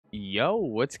Yo,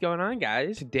 what's going on,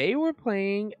 guys? Today we're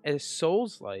playing a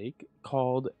Souls-like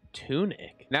called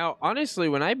Tunic. Now, honestly,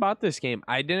 when I bought this game,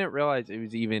 I didn't realize it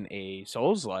was even a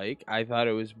Souls-like. I thought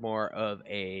it was more of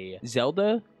a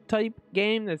Zelda type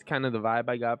game. That's kind of the vibe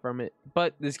I got from it.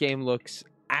 But this game looks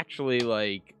actually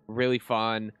like really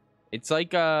fun. It's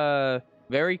like a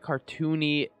very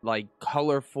cartoony, like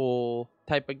colorful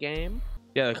type of game.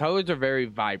 Yeah, the colors are very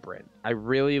vibrant. I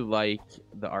really like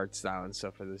the art style and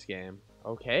stuff for this game.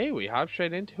 Okay, we hop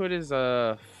straight into it as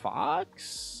a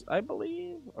fox, I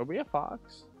believe. Are we a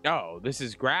fox? Oh, this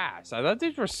is grass. I thought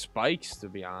these were spikes, to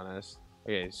be honest.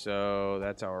 Okay, so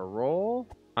that's our roll.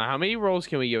 How many rolls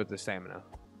can we get with the stamina?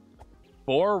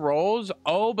 4 rolls?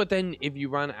 Oh, but then if you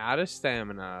run out of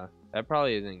stamina, that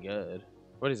probably isn't good.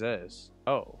 What is this?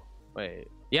 Oh, wait.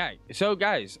 Yeah, so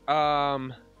guys,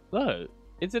 look,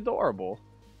 it's adorable.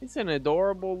 It's an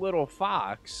adorable little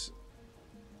fox.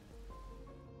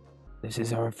 This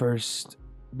is our first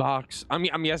box. I'm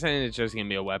guessing it's just gonna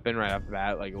be a weapon right off the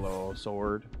bat, like a little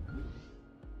sword.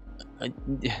 All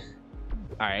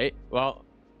right, well,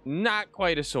 not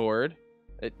quite a sword.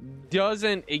 It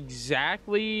doesn't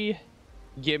exactly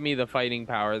give me the fighting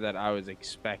power that I was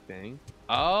expecting.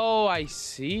 Oh, I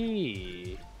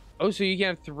see. Oh, so you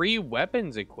can have 3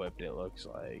 weapons equipped, it looks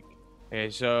like. Okay,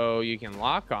 so you can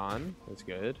lock on. That's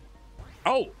good.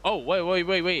 Oh,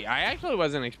 wait. I actually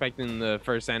wasn't expecting the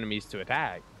first enemies to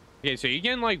attack. Okay, so you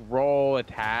can like roll,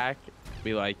 attack,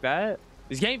 be like that.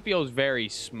 This game feels very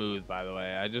smooth, by the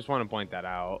way. I just want to point that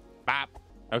out. Bop.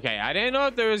 Okay, I didn't know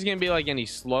if there was gonna be like any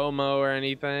slow-mo or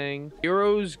anything.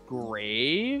 Hero's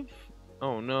grave?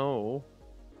 Oh no.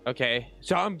 Okay,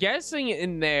 so I'm guessing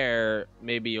in there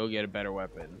maybe you'll get a better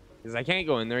weapon because I can't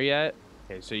go in there yet.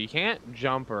 Okay, so you can't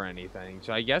jump or anything,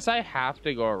 so I guess I have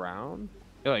to go around.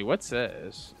 You're like, what's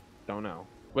this? Don't know.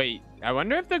 Wait, I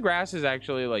wonder if the grass is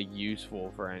actually like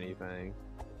useful for anything.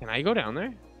 Can I go down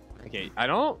there? Okay, I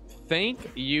don't think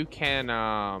you can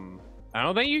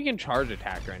charge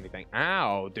attack or anything.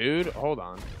 Ow, dude, hold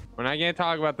on. We're not gonna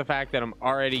talk about the fact that I'm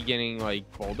already getting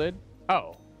like folded.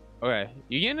 Oh, okay,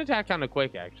 you get an attack kind of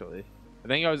quick actually. I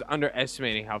think I was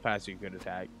underestimating how fast you could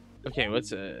attack. Okay,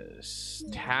 what's this?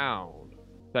 Town.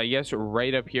 So I guess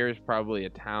right up here is probably a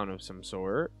town of some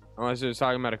sort. Unless it was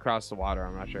talking about across the water,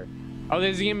 I'm not sure. Oh,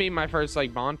 this is gonna be my first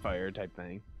like bonfire type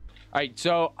thing. All right,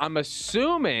 so I'm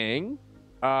assuming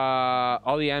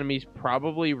all the enemies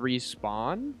probably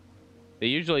respawn. They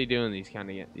usually do in these kind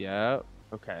of, yeah.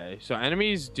 Okay, so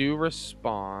enemies do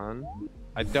respawn.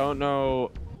 I don't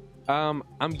know.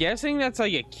 I'm guessing that's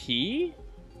like a key.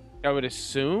 I would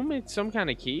assume it's some kind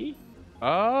of key.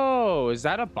 Oh, is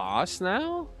that a boss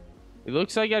now? It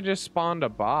looks like I just spawned a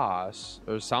boss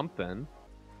or something.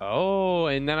 Oh,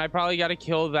 and then I probably got to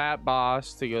kill that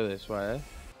boss to go this way.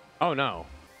 Oh no.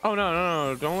 Oh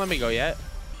no, don't let me go yet.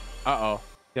 Uh-oh,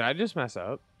 did I just mess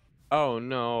up? Oh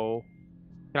no,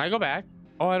 can I go back?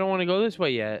 Oh, I don't want to go this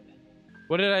way yet.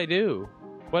 What did I do?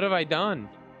 What have I done?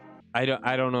 I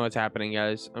don't know what's happening,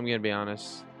 guys. I'm gonna be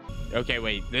honest. Okay,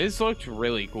 wait, this looks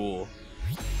really cool.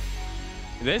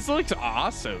 This looks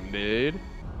awesome, dude.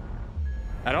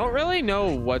 I don't really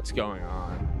know what's going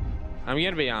on. I'm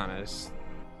gonna be honest.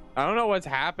 I don't know what's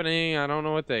happening. I don't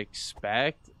know what to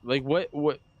expect. Like, what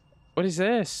is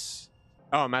this?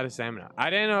 Oh, I'm out of stamina. I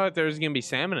didn't know if there was gonna be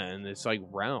stamina in this like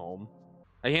realm.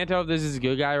 I can't tell if this is a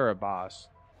good guy or a boss.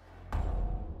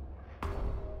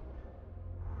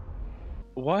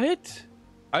 What?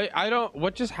 I don't.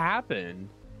 What just happened,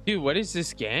 dude? What is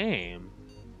this game?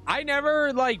 I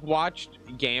never like watched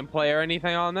gameplay or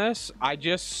anything on this. I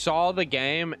just saw the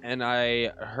game and I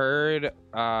heard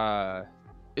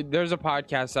there's a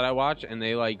podcast that I watch and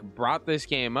they like brought this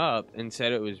game up and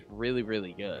said it was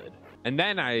really good. And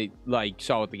then I like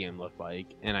saw what the game looked like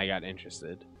and I got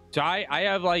interested. So I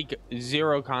have like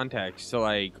 0 context to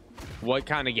like what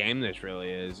kind of game this really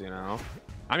is, you know?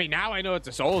 I mean, now I know it's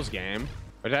a Souls game,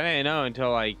 but I didn't know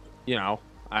until like, you know,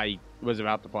 I was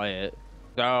about to play it.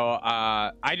 So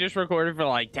I just recorded for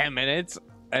like 10 minutes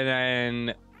and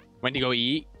then went to go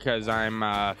eat because I'm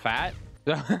fat.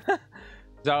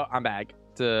 So I'm back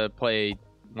to play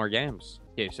more games.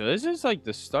 Okay, so this is like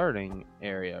the starting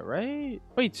area, right?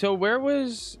 Wait, so where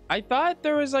was... I thought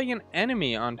there was like an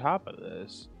enemy on top of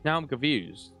this. Now I'm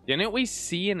confused. Didn't we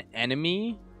see an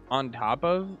enemy on top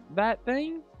of that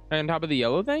thing? On top of the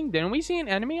yellow thing? Didn't we see an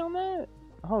enemy on that?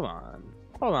 Hold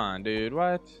on, dude.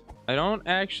 What? I don't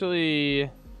actually...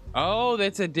 Oh,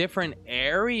 that's a different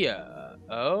area.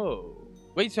 Oh.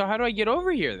 Wait, so how do I get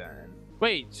over here then?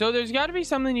 Wait, so there's got to be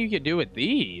something you could do with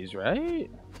these,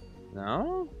 right?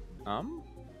 No?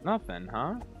 Nothing,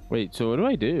 huh? Wait, so what do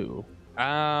I do?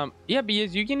 Yeah,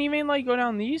 because you can even like go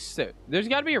down these. There's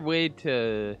got to be a way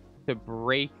to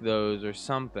break those or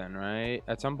something, right?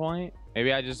 At some point.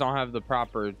 Maybe I just don't have the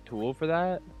proper tool for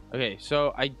that. Okay,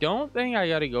 so I don't think I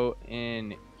got to go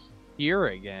in here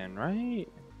again, right?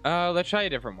 Let's try a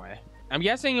different way. I'm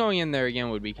guessing going in there again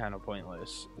would be kind of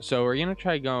pointless. So we're gonna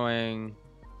try going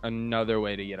another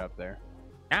way to get up there.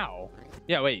 Ow.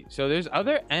 Yeah, wait. So there's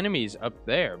other enemies up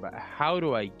there, but how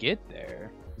do I get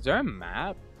there? Is there a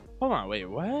map? Hold on, wait,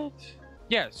 what?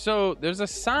 Yeah, so there's a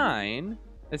sign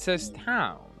that says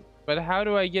town, but how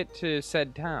do I get to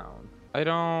said town? I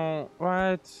don't,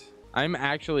 what? I'm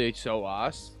actually so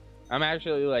lost. I'm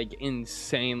actually like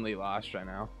insanely lost right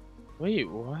now. Wait,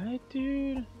 what,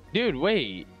 dude? Dude,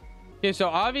 wait. Okay, so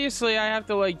obviously I have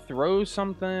to like throw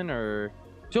something or...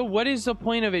 So what is the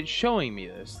point of it showing me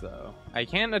this though? I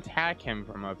can't attack him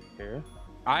from up here.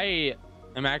 I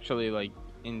am actually like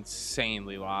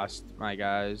insanely lost, my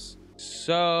guys.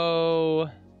 So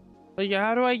like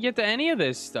how do I get to any of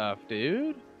this stuff,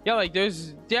 dude? Yeah, like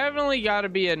there's definitely got to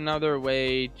be another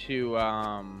way to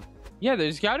yeah,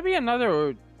 there's got to be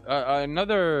another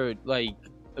like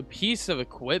a piece of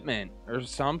equipment or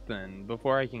something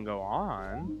before I can go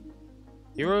on.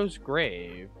 Hero's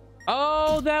grave.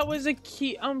 Oh, that was a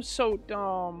key. I'm so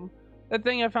dumb. That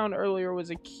thing I found earlier was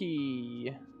a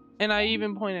key. And I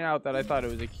even pointed out that I thought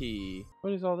it was a key.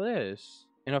 What is all this?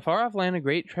 In a far-off land, a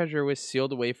great treasure was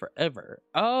sealed away forever.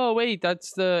 Oh, wait,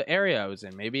 that's the area I was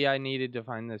in. Maybe I needed to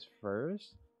find this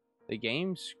first. The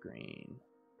game screen.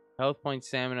 Health point,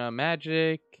 stamina,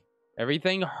 magic.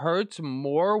 Everything hurts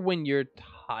more when you're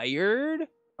tired.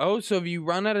 Oh, so if you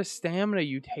run out of stamina,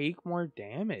 you take more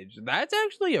damage. That's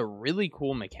actually a really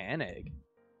cool mechanic.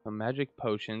 Magic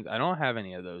potions. I don't have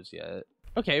any of those yet.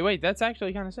 Okay, wait, that's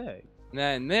actually kind of sick. And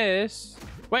then this.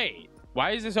 Wait,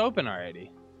 why is this open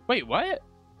already? Wait, what?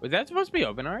 Was that supposed to be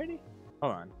open already?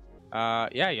 Hold on.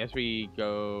 Yeah, I guess we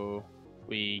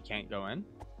can't go in.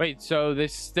 Wait, so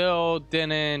this still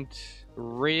didn't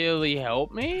really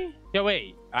help me? Yeah,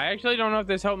 wait, I actually don't know if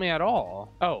this helped me at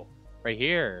all. Oh, right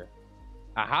here.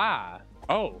 Aha.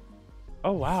 Oh.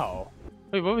 Oh, wow.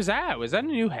 Wait, what was that? Was that a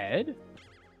new head?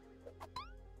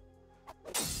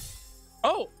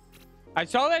 Oh, I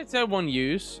saw that it said one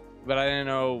use, but I didn't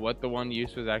know what the one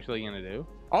use was actually going to do.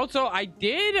 Also, I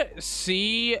did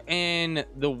see in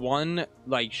the one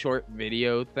like short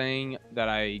video thing that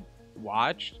I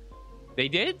watched, they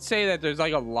did say that there's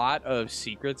like a lot of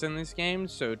secrets in this game,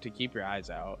 so to keep your eyes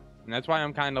out. And that's why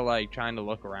I'm kind of like trying to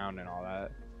look around and all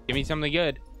that. Give me something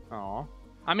good. Oh,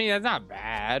 I mean, that's not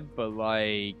bad, but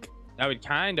like I would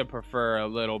kind of prefer a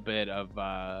little bit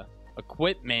of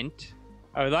equipment.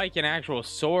 I would like an actual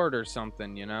sword or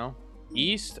something, you know.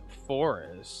 East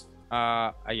Forest.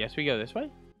 I guess we go this way.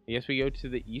 I guess we go to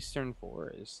the Eastern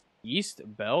Forest. East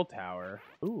Bell Tower.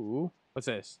 Ooh, what's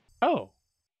this? Oh,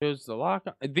 there's the lock.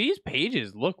 These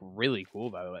pages look really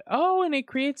cool, by the way. Oh, and it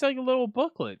creates like a little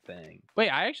booklet thing. Wait,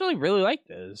 I actually really like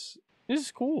this. This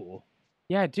is cool.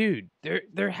 Yeah, dude,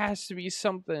 there has to be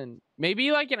something.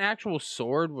 Maybe like an actual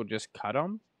sword will just cut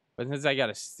them. But since I got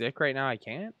a stick right now, I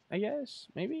can't, I guess.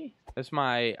 Maybe. That's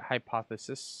my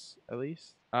hypothesis, at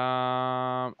least.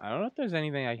 I don't know if there's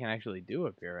anything I can actually do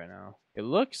up here right now. It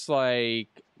looks like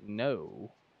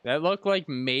no. That looked like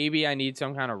maybe I need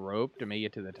some kind of rope to make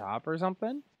it to the top or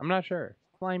something. I'm not sure.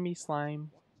 Slimy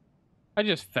slime. I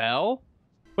just fell.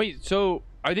 Wait, so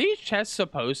are these chests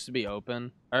supposed to be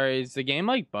open? Or is the game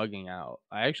like bugging out?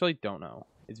 I actually don't know.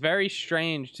 It's very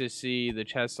strange to see the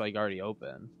chests like already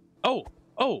open. Oh,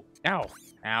 oh, ow,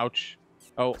 ouch.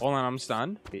 Oh, hold on, I'm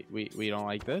stunned. We don't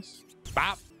like this.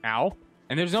 Bop, ow.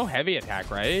 And there's no heavy attack,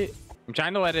 right? I'm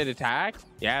trying to let it attack.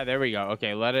 Yeah, there we go.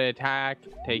 Okay, let it attack.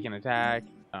 Take an attack.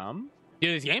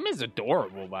 Dude, this game is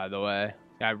adorable, by the way.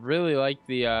 Yeah, I really like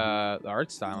the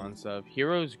art style and stuff.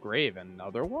 Hero's Grave,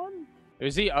 another one?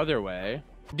 There's the other way.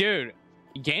 Dude,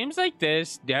 games like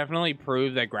this definitely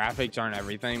prove that graphics aren't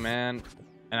everything, man.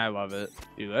 And I love it.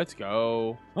 Dude, let's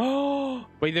go. Oh,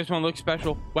 wait, this one looks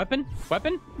special. Weapon?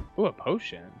 Weapon? Ooh, a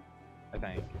potion, I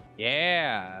think.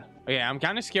 Yeah. Okay, I'm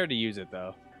kind of scared to use it,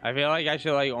 though. I feel like I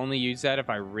should, like, only use that if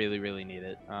I really, really need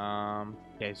it.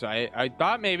 Okay, so I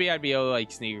thought maybe I'd be able to,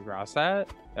 like, sneak across that.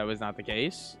 That was not the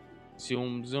case.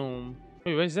 Zoom, zoom.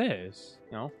 Wait, what is this?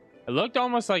 No? It looked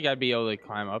almost like I'd be able to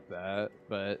climb up that,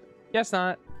 but guess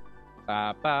not.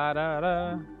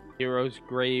 Ba-ba-da-da. Hero's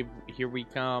Grave, here we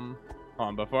come. Hold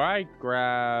on, before I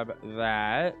grab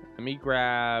that, let me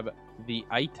grab the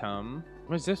item.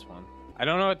 What's this one? I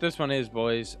don't know what this one is,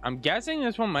 boys. I'm guessing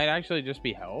this one might actually just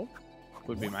be health.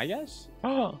 Would be my guess.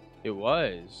 Oh, it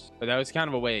was. But that was kind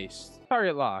of a waste.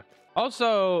 Target lock.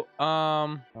 Also,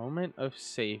 moment of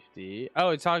safety. Oh,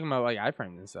 it's talking about like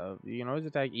iframes and stuff. You can always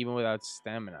attack even without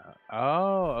stamina.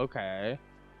 Oh, okay.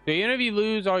 So even if you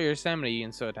lose all your stamina, you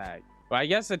can still attack. Well, I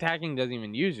guess attacking doesn't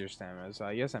even use your stamina, so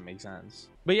I guess that makes sense.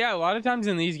 But yeah, a lot of times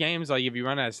in these games, like if you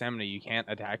run out of stamina, you can't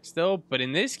attack still. But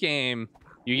in this game,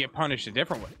 you get punished a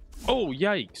different way. Oh,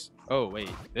 yikes. Oh,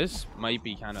 wait. This might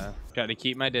be kind of... Try to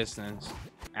keep my distance.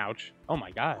 Ouch. Oh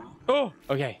my god. Oh,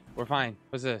 okay. We're fine.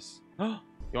 What's this? Oh,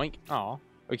 yoink. Oh.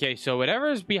 Okay, so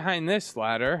whatever's behind this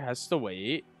ladder has to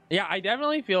wait. Yeah, I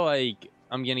definitely feel like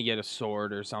I'm gonna get a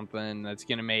sword or something that's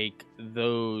gonna make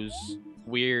those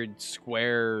weird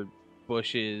square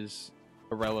bushes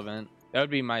irrelevant. That would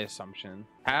be my assumption.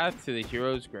 Path to the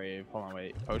hero's grave. Hold on,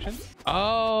 wait. Potion?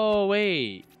 Oh,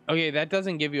 wait. Okay, that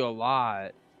doesn't give you a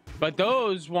lot. But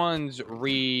those ones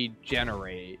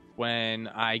regenerate when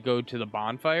I go to the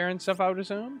bonfire and stuff, I would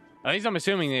assume. At least I'm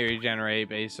assuming they regenerate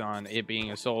based on it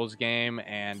being a Souls game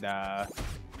and,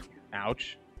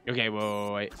 ouch. Okay,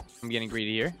 wait. I'm getting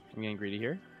greedy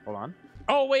here. Hold on.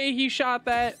 Oh, wait, he shot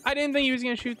that. I didn't think he was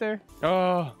going to shoot there.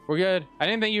 Oh, we're good. I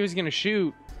didn't think he was going to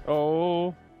shoot.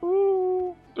 Oh.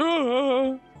 Ooh.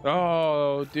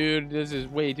 Oh, dude, this is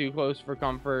way too close for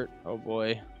comfort. Oh,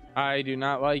 boy. I do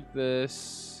not like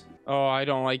this. Oh, I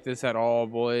don't like this at all,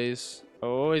 boys.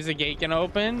 Oh, is the gate gonna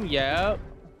open? Yep.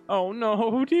 Oh,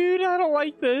 no, dude, I don't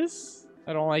like this.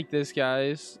 I don't like this,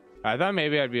 guys. I thought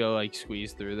maybe I'd be able to, like,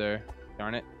 squeeze through there.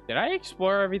 Darn it. Did I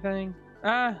explore everything?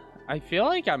 I feel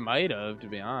like I might have, to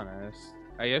be honest.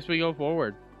 I guess we go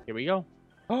forward. Here we go.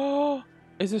 Oh,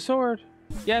 it's a sword.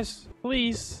 Yes,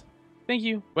 please. Thank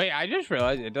you. Wait, I just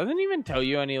realized it doesn't even tell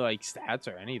you any, like, stats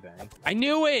or anything. I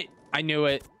knew it. I knew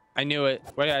it.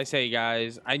 What did I say,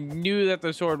 guys? I knew that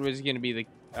the sword was going to be the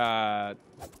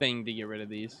thing to get rid of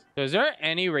these. So is there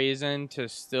any reason to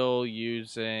still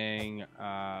using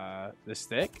the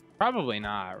stick? Probably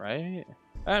not, right?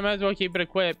 I might as well keep it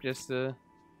equipped just to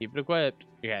keep it equipped.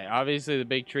 Okay, obviously the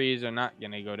big trees are not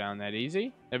going to go down that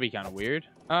easy. That'd be kind of weird.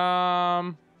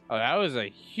 Oh, that was a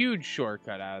huge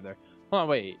shortcut out of there. Hold on,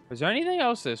 wait. Was there anything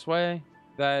else this way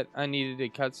that I needed to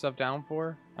cut stuff down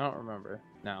for? I don't remember.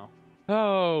 No.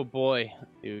 Oh, boy.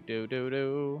 Dude,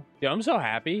 I'm so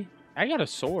happy. I got a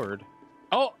sword.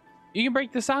 Oh, you can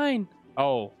break the sign.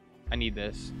 Oh, I need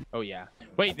this. Oh, yeah.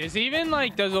 Wait, this even,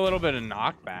 like, does a little bit of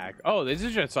knockback. Oh, this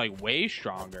is just, like, way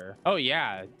stronger. Oh,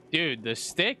 yeah. Dude, the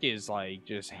stick is, like,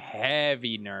 just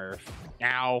heavy nerf.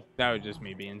 Ow. That was just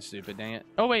me being stupid, dang it.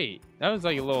 Oh, wait. That was,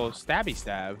 like, a little stabby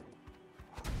stab.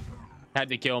 Had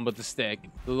to kill him with the stick.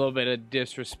 A little bit of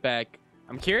disrespect.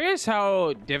 I'm curious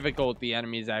how difficult the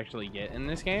enemies actually get in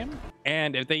this game.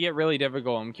 And if they get really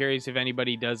difficult, I'm curious if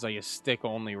anybody does like a stick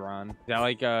only run. Is that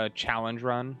like a challenge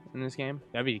run in this game?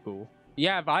 That'd be cool.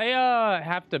 Yeah, if I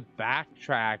have to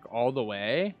backtrack all the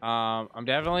way, I'm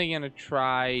definitely gonna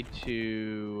try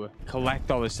to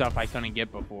collect all the stuff I couldn't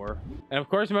get before. And of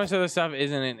course, most of the stuff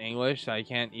isn't in English, so I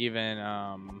can't even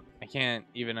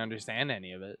understand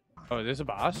any of it. Oh, is this a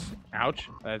boss? Ouch.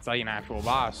 That's like an actual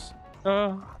boss.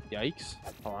 Yikes.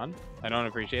 Hold on. I don't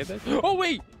appreciate this. Oh,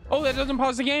 wait. Oh, that doesn't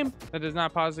pause the game. That does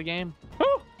not pause the game.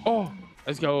 Oh,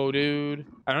 let's go, dude.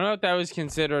 I don't know if that was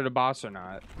considered a boss or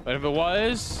not, but if it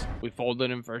was, we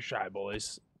folded him first try,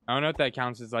 boys. I don't know if that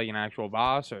counts as like an actual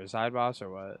boss or a side boss or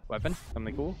what. Weapon?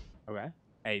 Something cool? Okay.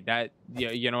 Hey, that,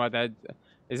 you know what? That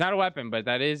is not a weapon, but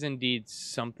that is indeed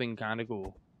something kind of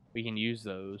cool. We can use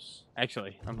those.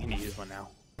 Actually, I'm going to use one now.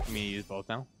 I'm going to use both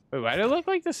now. Wait, why did it look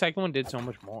like the second one did so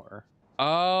much more?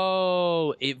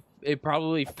 Oh, it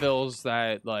probably fills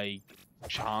that like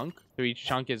chunk. So each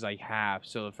chunk is like half.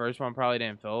 So the first one probably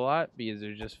didn't fill a lot because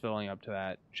they're just filling up to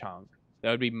that chunk. That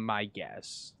would be my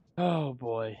guess. Oh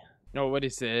boy. No, what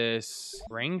is this?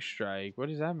 Ring strike. What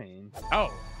does that mean?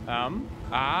 Oh,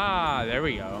 there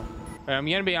we go. I'm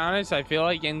gonna be honest. I feel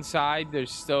like inside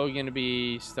there's still gonna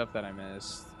be stuff that I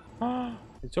missed.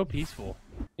 It's so peaceful.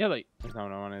 Yeah, like that's not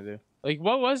what I want to do. Like,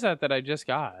 what was that I just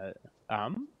got?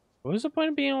 What was the point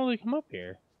of being able to come up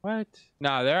here? What?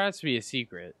 Nah, there has to be a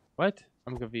secret. What?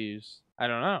 I'm confused. I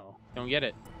don't know. Don't get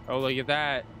it. Oh, look at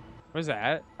that. What's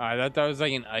that? Oh, I thought that was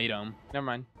like an item. Never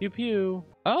mind. Pew pew.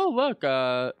 Oh, look,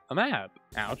 a map.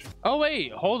 Ouch. Oh,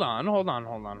 wait. Hold on.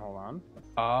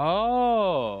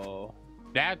 Oh,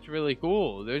 that's really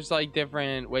cool. There's like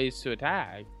different ways to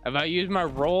attack. If I use my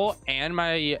roll and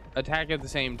my attack at the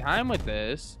same time with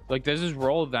this, like this is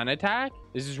roll then attack.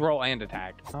 This is roll and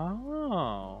attack.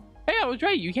 Oh. Hey, I was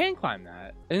right. You can climb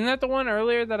that. Isn't that the one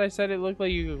earlier that I said it looked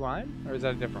like you could climb? Or is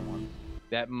that a different one?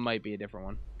 That might be a different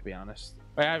one, to be honest.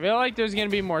 But I feel like there's going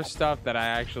to be more stuff that I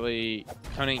actually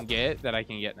couldn't get that I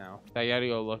can get now. I got to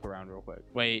go look around real quick.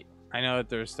 Wait, I know that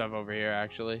there's stuff over here,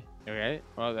 actually. Okay,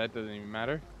 well, that doesn't even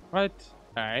matter. What?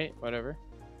 All right, whatever.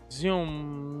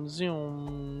 Zoom,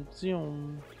 zoom,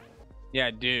 zoom.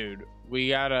 Yeah, dude, we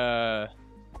gotta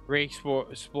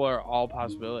explore all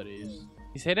possibilities.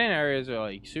 These hidden areas are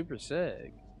like super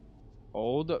sick.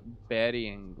 Old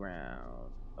bedding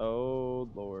ground. Oh,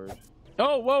 Lord.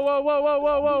 Oh, whoa, whoa, whoa, whoa,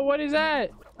 whoa, whoa. What is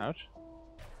that? Ouch.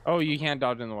 Oh, you can't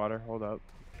dodge in the water. Hold up.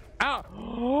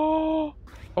 Ow.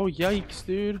 Oh, yikes,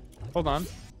 dude. Hold on.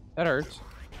 That hurts.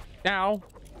 Ow.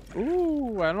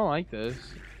 Ooh, I don't like this.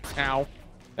 Ow.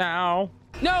 Ow.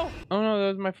 No. Oh, no, that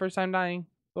was my first time dying.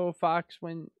 Little fox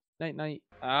went night-night.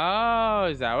 Oh,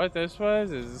 is that what this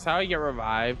was? Is this how I get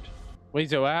revived? Wait,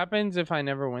 so what happens if I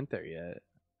never went there yet?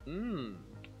 And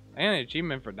an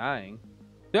achievement for dying.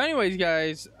 So anyways,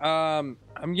 guys, I'm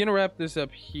gonna wrap this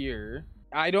up here.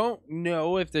 I don't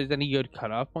know if there's any good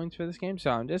cutoff points for this game, so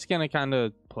I'm just gonna kind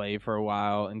of play for a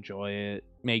while, enjoy it,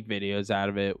 make videos out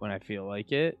of it when I feel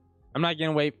like it. I'm not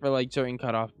gonna wait for like certain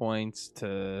cutoff points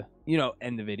to, you know,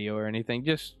 end the video or anything.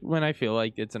 Just when I feel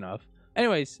like it's enough.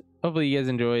 Anyways, hopefully you guys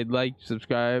enjoyed. Like,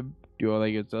 subscribe, do all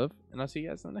that good stuff, and I'll see you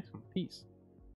guys in the next one. Peace.